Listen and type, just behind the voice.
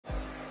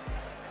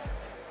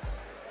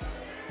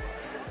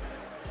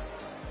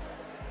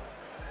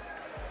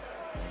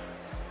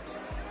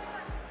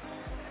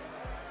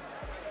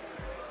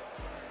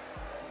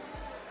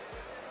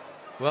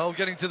Well,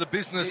 getting to the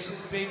business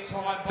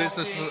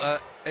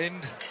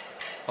end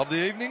of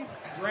the evening.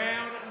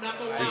 Round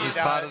number one. Business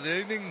part of the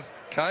evening.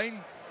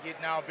 Kane? You'd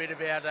know a bit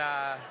about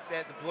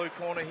the blue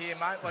corner here,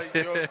 mate. Like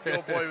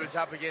your boy was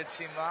up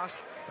against him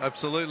last.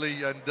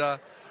 Absolutely. And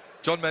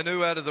John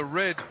Mannu out of the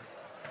red.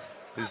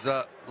 His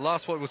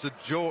last fight was a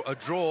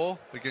draw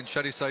against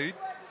Shadi Saeed.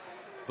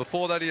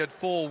 Before that, he had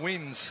 4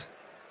 wins,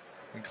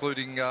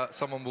 including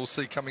someone we'll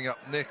see coming up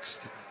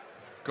next.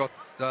 Got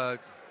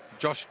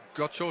Josh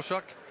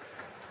Gottschalk.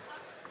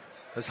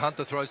 As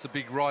Hunter throws the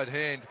big right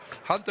hand.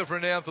 Hunter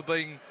renowned for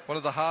being one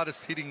of the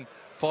hardest hitting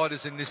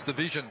fighters in this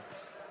division.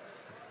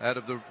 Out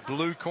of the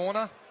blue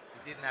corner.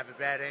 He didn't have a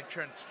bad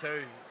entrance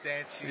too,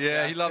 dancing.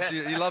 Yeah, he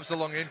loves the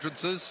long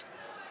entrances.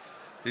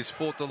 He's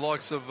fought the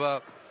likes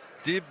of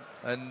Dib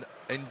and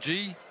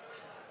NG.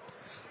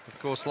 Of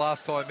course,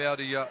 last time out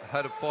he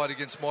had a fight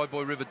against my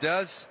boy River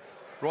Daz,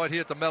 right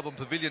here at the Melbourne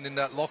Pavilion in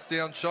that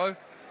lockdown show.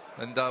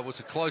 And it was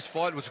a close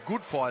fight. It was a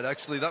good fight,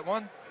 actually, that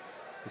one.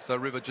 With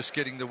River just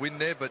getting the win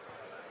there, but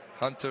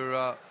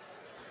Hunter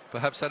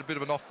perhaps had a bit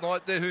of an off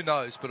night there, who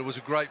knows, but it was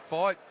a great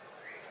fight,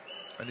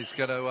 and he's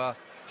going to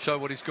show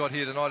what he's got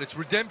here tonight. It's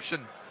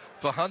redemption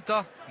for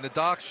Hunter in the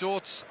dark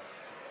shorts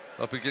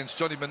up against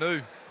Johnny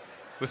Mannu,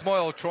 with my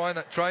old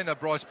trainer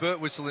Bryce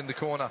Birtwistle in the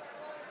corner,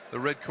 the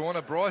red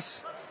corner.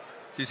 Bryce,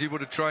 geez, he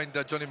would have trained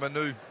Johnny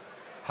Mannu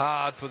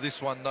hard for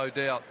this one, no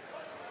doubt.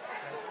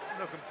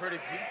 Looking pretty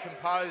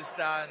composed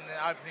in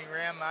the opening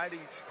round, mate.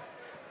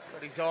 He's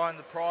got his eye on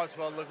the prize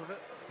by the look of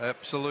it.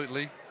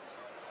 Absolutely.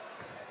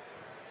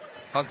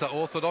 Hunter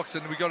orthodox,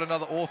 and we got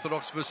another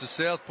orthodox versus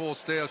southpaw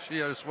style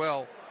here as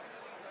well.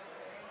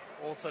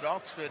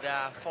 Orthodox, but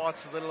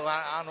fights a little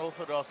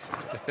unorthodox.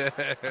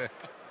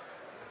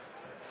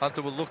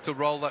 Hunter will look to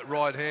roll that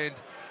right hand,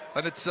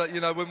 and it's you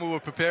know, when we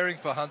were preparing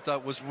for Hunter,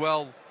 it was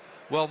well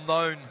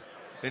known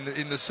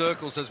in the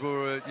circles as we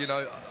were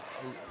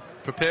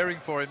preparing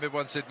for him.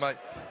 Everyone said, mate,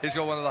 he's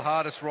got one of the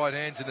hardest right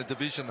hands in the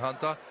division,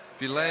 Hunter.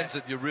 If he lands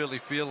it, you really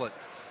feel it.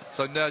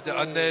 So now,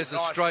 and there's a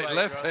nice straight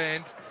left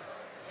hand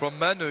from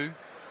Mannu.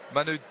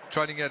 Mannu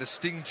training out of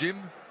Sting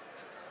Gym,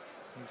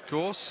 of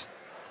course.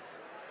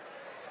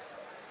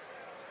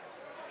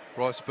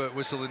 Bryce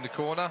Birtwistle in the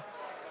corner.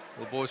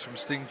 The boys from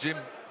Sting Gym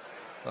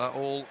are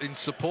all in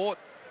support.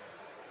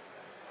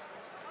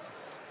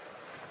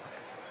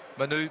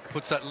 Mannu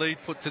puts that lead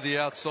foot to the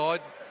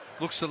outside.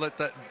 Looks to let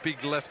that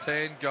big left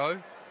hand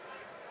go.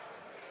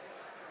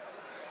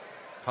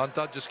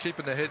 Hunter just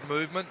keeping the head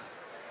movement.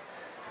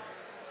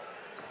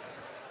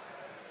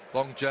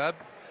 Long jab.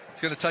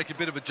 It's going to take a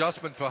bit of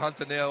adjustment for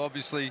Hunter now,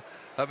 obviously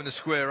having to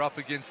square up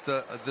against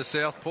the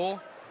southpaw.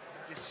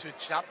 Just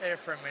switched up there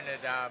for a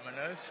minute,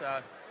 Mannu,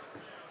 so...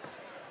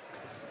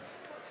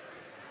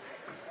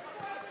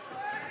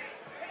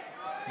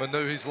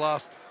 Mannu, his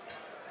last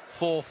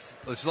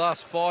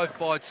 5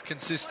 fights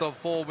consist of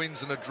 4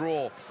 wins and a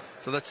draw.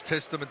 So that's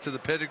testament to the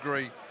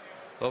pedigree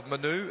of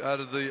Mannu out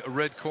of the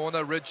red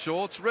corner, red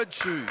shorts, red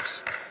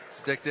shoes.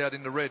 He's decked out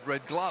in the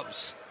red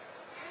gloves.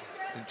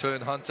 In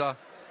turn, Hunter,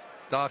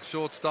 dark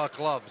shorts, dark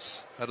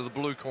gloves out of the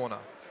blue corner.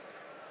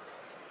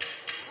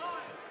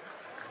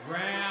 Good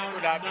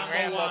opening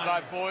round by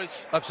both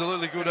boys.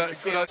 Absolutely good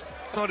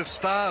kind of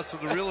stars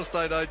from the real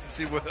estate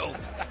agency world.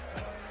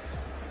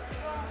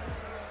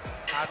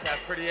 Hunter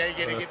pretty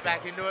eager to get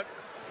back into it.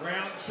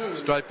 Round 2.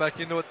 Straight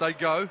back into it they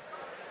go.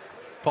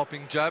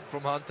 Popping jab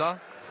from Hunter.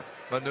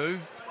 Mannu,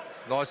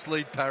 nice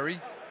lead parry.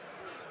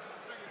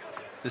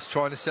 Just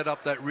trying to set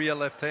up that rear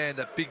left hand,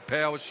 that big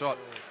power shot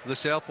of the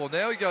southpaw.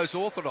 Now he goes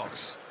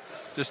orthodox,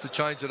 just to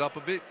change it up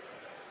a bit.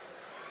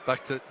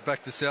 Back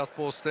to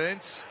southpaw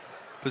stance.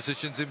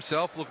 Positions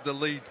himself. Look at the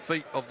lead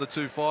feet of the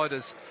two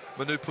fighters.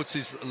 Mannu puts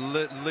his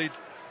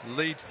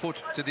lead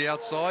foot to the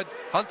outside.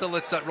 Hunter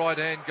lets that right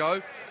hand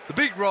go. The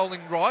big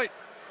rolling right.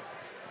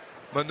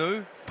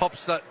 Mannu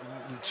pops that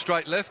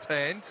straight left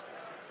hand.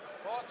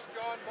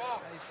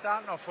 He's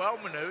starting off well,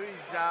 Mannu.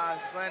 He's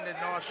landed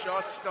nice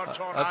shots, not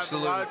trying to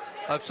overload.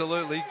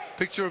 Absolutely.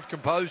 Picture of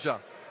composure.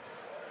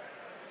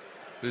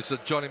 This is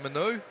Johnny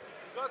Mannu.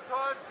 Got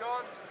time,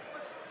 John.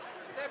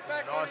 Step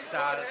back. Nice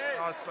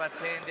left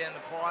hand down the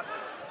pipe.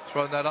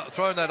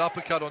 Throwing that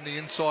uppercut on the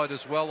inside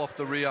as well off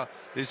the rear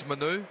is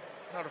Mannu.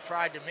 Not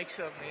afraid to mix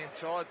it on the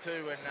inside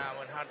too when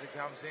Hunter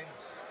comes in.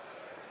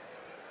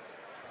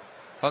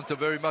 Hunter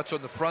very much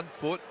on the front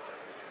foot,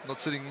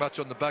 not sitting much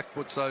on the back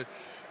foot, so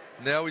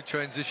now he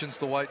transitions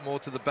the weight more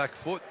to the back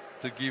foot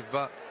to give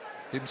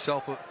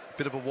himself a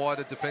bit of a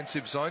wider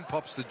defensive zone.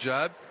 Pops the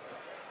jab.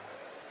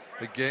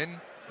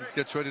 Again,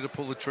 gets ready to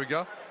pull the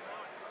trigger.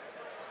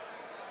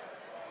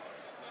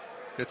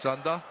 Gets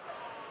under.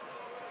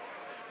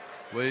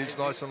 Weaves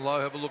nice and low.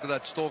 Have a look at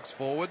that. Stalks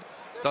forward.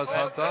 Does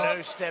Hunter.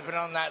 Mannu stepping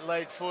on that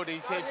lead foot.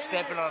 He keeps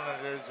stepping on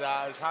it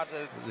as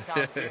Hunter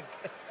comes in.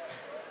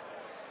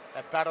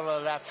 That battle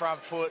of that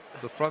front foot.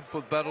 The front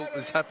foot battle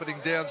is happening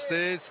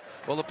downstairs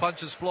while the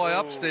punches fly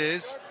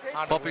upstairs.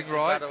 Hunter popping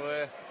right.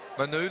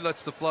 Mannu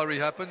lets the flurry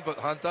happen, but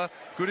Hunter,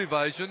 good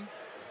evasion.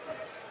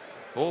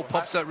 Oh,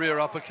 pops that rear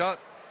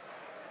uppercut.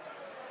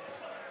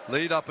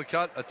 Lead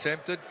uppercut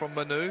attempted from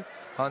Mannu.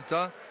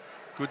 Hunter,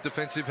 good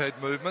defensive head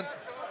movement.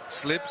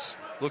 Slips,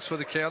 looks for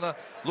the counter.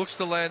 Looks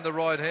to land the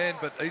right hand,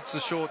 but eats the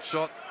short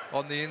shot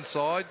on the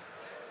inside.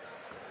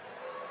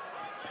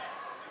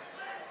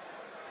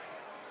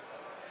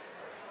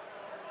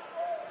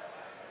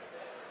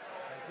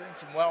 There's been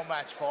some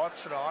well-matched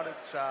fights tonight.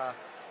 It's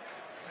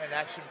been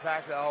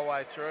action-packed the whole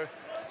way through.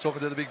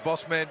 Talking to the big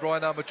boss man,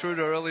 Brian Armatruda,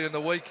 earlier in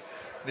the week,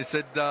 and he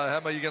said,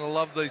 Hammer, you're going to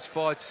love these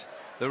fights.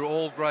 They're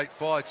all great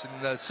fights,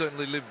 and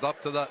certainly lived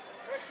up to that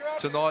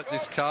tonight,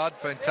 this card.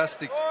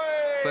 Fantastic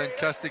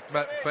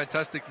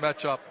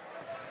matchup.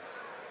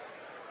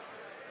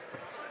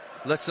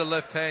 Lets the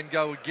left hand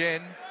go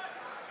again.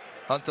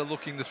 Hunter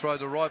looking to throw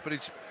to right, but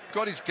he's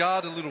got his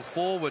guard a little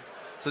forward,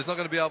 so he's not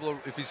going to be able to,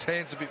 if his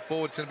hand's a bit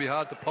forward, it's going to be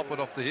hard to pop it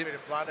off the hip. Bit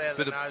of blood out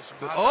of the nose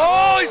from Hunter.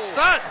 Oh, he's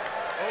sat!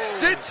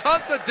 Sits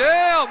Hunter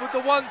down with the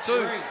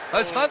 1-2.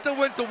 As Hunter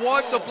went to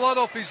wipe the blood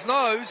off his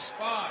nose,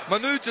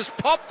 Mannu just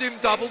popped him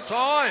double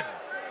time.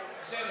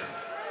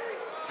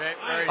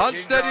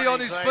 Unsteady on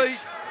his feet.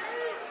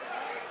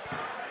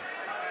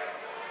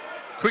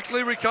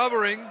 Quickly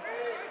recovering.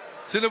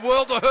 It's in a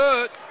world of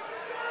hurt.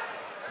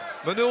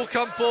 Mannu will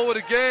come forward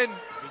again.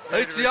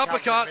 Eats the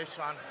uppercut.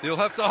 He'll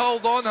have to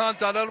hold on,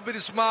 Hunter. That'll be the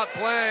smart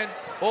plan.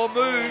 Or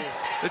move.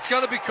 It's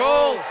going to be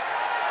called.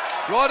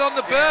 Right on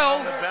the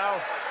bell.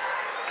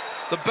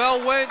 The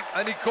bell went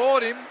and he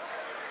caught him.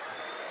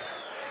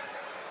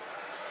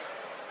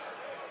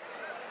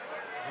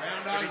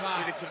 Bit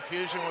of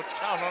confusion. What's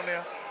going on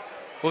here?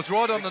 Was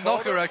right on the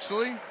knocker,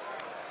 actually.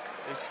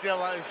 He's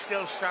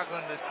still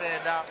struggling to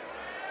stand up.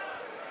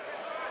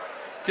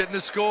 Getting the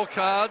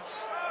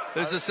scorecards.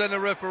 There's the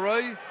centre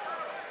referee.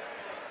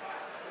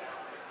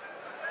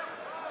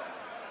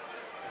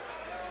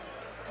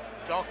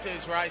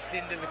 Doctor's raced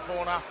into the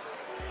corner.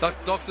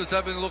 Doctor's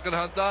having a look at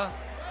Hunter.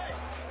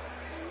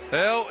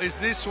 How is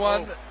this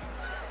one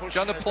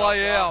going to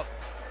play out?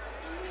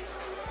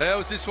 How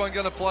is this one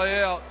going to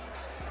play out?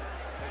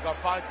 We've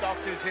got both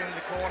doctors in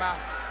the corner.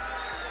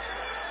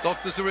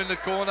 Doctors are in the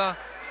corner.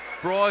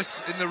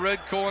 Bryce in the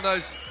red corner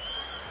is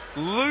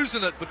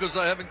losing it because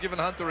they haven't given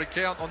Hunter a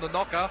count on the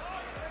knocker.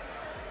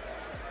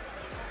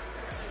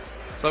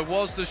 So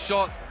was the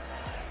shot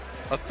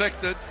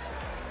affected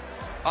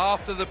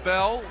after the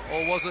bell,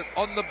 or was it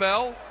on the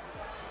bell?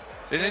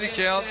 In any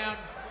count,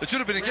 it should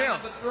have been a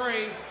count.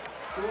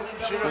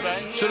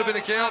 Should have been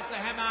a count. The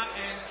Hammer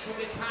and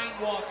Sugar Cane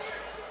Watts.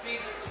 Big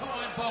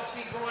time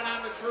boxing, Brian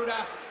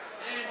Armatruda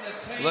and the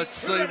team. Let's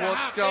see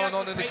what's going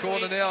on in the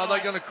corner now. Are they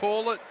going to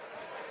call it?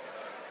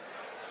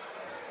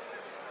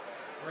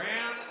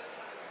 Round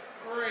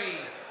 3.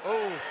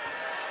 Oh,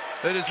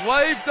 It is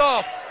waved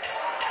off.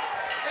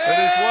 It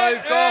is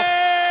waved off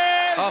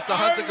after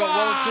Hunter got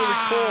well and truly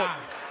caught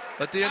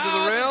at the end of the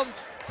round.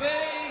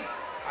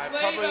 it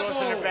probably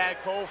wasn't a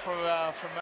bad call from